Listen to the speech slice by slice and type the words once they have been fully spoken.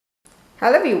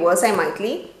Hello viewers, I am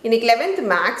Maithili. In 11th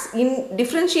Max, in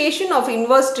differentiation of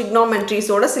inverse trigonometry,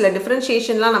 soda sila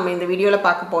differentiation la nama indha video la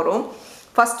paaka porom.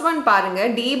 First one parunga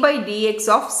d by dx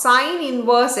of sin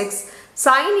inverse x.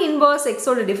 Sin inverse x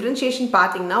oda differentiation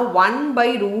pathina 1 by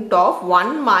root of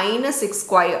 1 minus x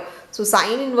square. So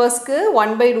sin inverse ku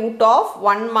 1 by root of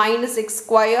 1 minus x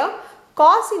square.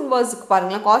 Cos inverse ku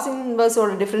parunga, cos inverse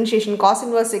oda differentiation cos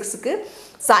inverse x ku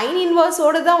sin inverse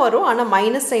oda da varum ana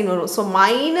minus sign varum. So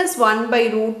minus 1 by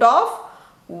root of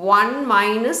 1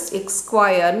 minus x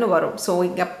square nu varum. So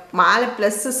inga mala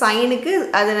plus sign ku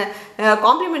adha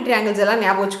complementary angles ella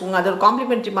ஞாபகம் வச்சுக்கோங்க. அது ஒரு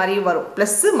complementary மாதிரி வரும்.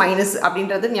 plus minus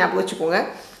அப்படின்றது ஞாபகம் வச்சுக்கோங்க.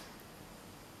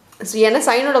 So ஏன்னா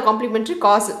sin ஓட complementary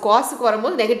cos க்கு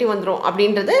வரும்போது நெகட்டிவ் வந்துரும்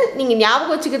அப்படின்றது நீங்க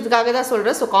ஞாபகம் வச்சுக்கிறதுக்காக தான்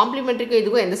சொல்றேன். So complementaryக்கு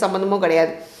இதுக்கும் எந்த சம்பந்தமும்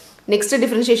கிடையாது. Next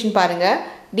differentiation பாருங்க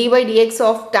d by dx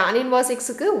of tan inverse x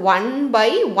க்கு 1 by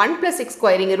 1 plus x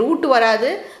square இங்க root வராது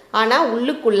ஆனா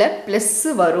உள்ளுக்குள்ள plus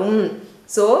வரும்.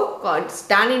 So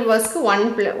tan inverse க்கு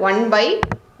 1 by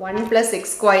 1 plus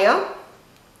x square.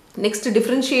 Next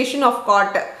differentiation of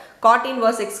cot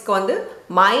inverse x க்கு வந்து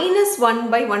minus 1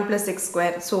 by 1 plus x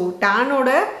square. So tan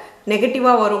ஓட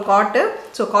நெகட்டிவா வரும் cot.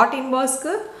 So cot inverse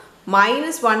க்கு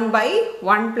minus 1 by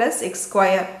 1 plus x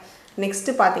square. Next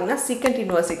பாத்தீங்கன்னா secant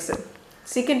inverse x.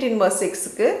 Secant inverse x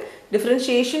க்கு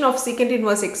differentiation of secant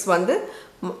inverse x வந்து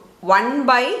 1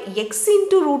 by x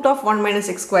into root of 1 minus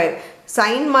x square.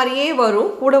 sin மாதிரியே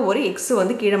வரும் கூட ஒரு x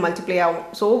வந்து கீழ மல்டிப்ளை ஆகும்.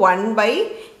 So 1 by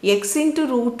x into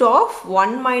root of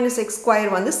 1 minus x square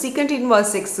வந்து secant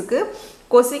inverse x க்கு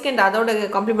cosecant அதோட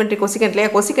complementary cosecant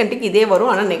லையா cosecantக்கு இதே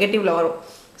வரும் ஆனா நெகட்டிவ்ல வரும்.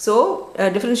 So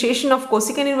differentiation of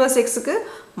cosecant inverse x க்கு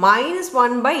minus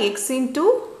 1 by x into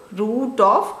root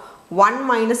of 1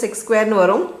 minus x square னு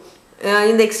வரும்.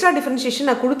 இந்த எக்ஸ்ட்ரா டிஃபரன்ஷியேஷன்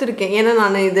நான் கொடுத்துருக்கேன் ஏன்னா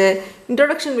நான் இது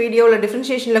இன்ட்ரோடக்ஷன் வீடியோவில்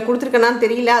டிஃபரன்ஷியேஷனில் கொடுத்துருக்கேனான்னு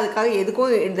தெரியல அதுக்காக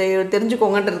எதுக்கும் இது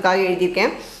தெரிஞ்சுக்கோங்கன்றதுக்காக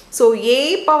எழுதியிருக்கேன். ஸோ ஏ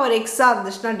பவர் எக்ஸாக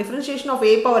இருந்துச்சுன்னா differentiation of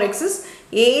a power X is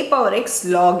a power X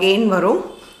lock ஏன்னு வரும்.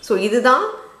 ஸோ இதுதான்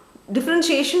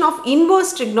differentiation of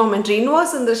inverse trigonometry.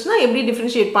 Inverse இருந்துச்சுன்னா எப்படி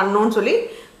டிஃபரன்ஷியேட் பண்ணணும்னு சொல்லி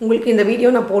உங்களுக்கு இந்த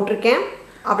வீடியோ நான் போட்டிருக்கேன்.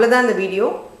 அவ்வளோதான் இந்த வீடியோ.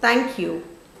 தேங்க்யூ.